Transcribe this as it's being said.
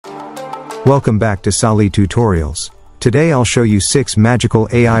Welcome back to Salih Tutorials. Today I'll show you 6 magical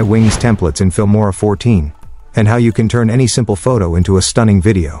AI wings templates in Filmora 14, and how you can turn any simple photo into a stunning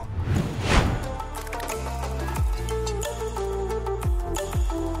video.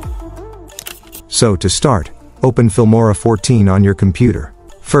 So to start, open Filmora 14 on your computer.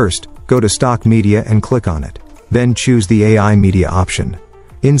 First, go to Stock Media and click on it. Then choose the AI Media option.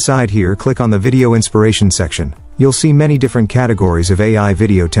 Inside here, click on the Video Inspiration section. You'll see many different categories of AI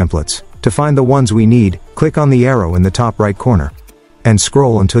video templates. To find the ones we need, click on the arrow in the top right corner, and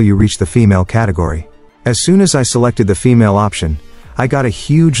scroll until you reach the female category. As soon as I selected the female option, I got a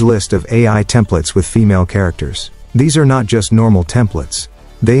huge list of AI templates with female characters. These are not just normal templates.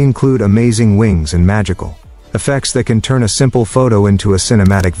 They include amazing wings and magical effects that can turn a simple photo into a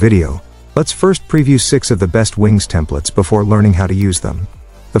cinematic video. Let's first preview 6 of the best wings templates before learning how to use them.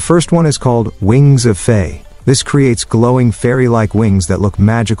 The first one is called Wings of Fae. This creates glowing fairy-like wings that look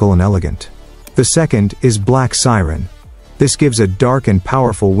magical and elegant. The second is Black Siren. This gives a dark and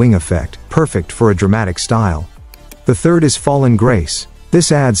powerful wing effect, perfect for a dramatic style. The third is Fallen Grace.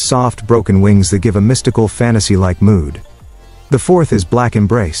 This adds soft, broken wings that give a mystical, fantasy-like mood. The fourth is Black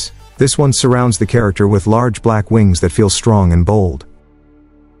Embrace. This one surrounds the character with large black wings that feel strong and bold.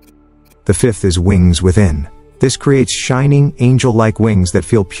 The fifth is Wings Within. This creates shining, angel-like wings that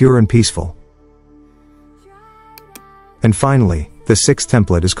feel pure and peaceful. And finally, the sixth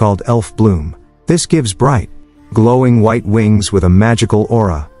template is called Elf Bloom. This gives bright, glowing white wings with a magical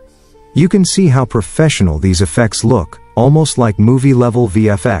aura. You can see how professional these effects look, almost like movie-level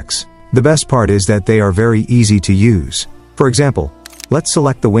VFX. The best part is that they are very easy to use. For example, let's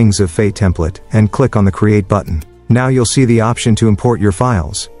select the Wings of Fae template and click on the Create button. Now you'll see the option to import your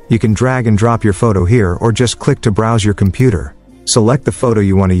files. You can drag and drop your photo here or just click to browse your computer. Select the photo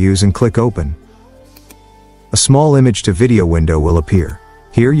you want to use and click Open. A small image to video window will appear.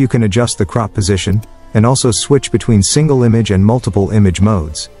 Here you can adjust the crop position, and also switch between single image and multiple image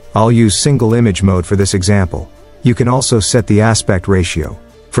modes. I'll use single image mode for this example. You can also set the aspect ratio.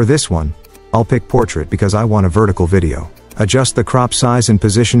 For this one, I'll pick portrait because I want a vertical video. Adjust the crop size and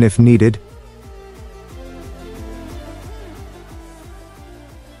position if needed.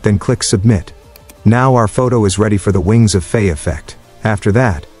 Then click Submit. Now our photo is ready for the Wings of Fae effect. After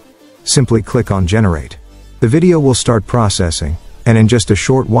that, simply click on Generate. The video will start processing, and in just a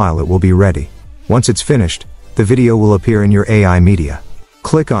short while it will be ready. Once it's finished, the video will appear in your AI media.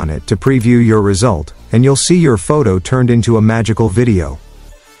 Click on it to preview your result, and you'll see your photo turned into a magical video.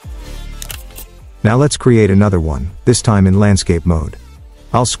 Now let's create another one, this time in landscape mode.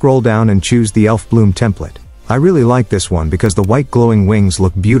 I'll scroll down and choose the Elf Bloom template. I really like this one because the white glowing wings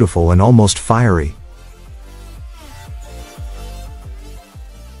look beautiful and almost fiery.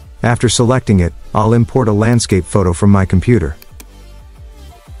 After selecting it, I'll import a landscape photo from my computer.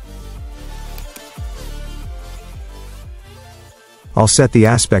 I'll set the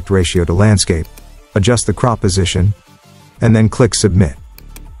aspect ratio to landscape, adjust the crop position, and then click Submit.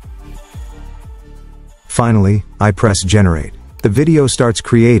 Finally, I press Generate. The video starts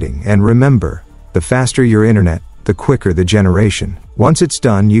creating, and remember, the faster your internet, the quicker the generation. Once it's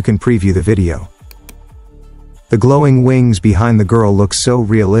done, you can preview the video. The glowing wings behind the girl look so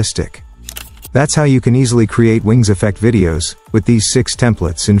realistic. That's how you can easily create wings effect videos with these 6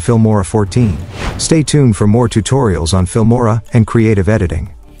 templates in Filmora 14. Stay tuned for more tutorials on Filmora and creative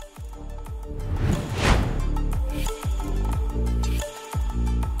editing.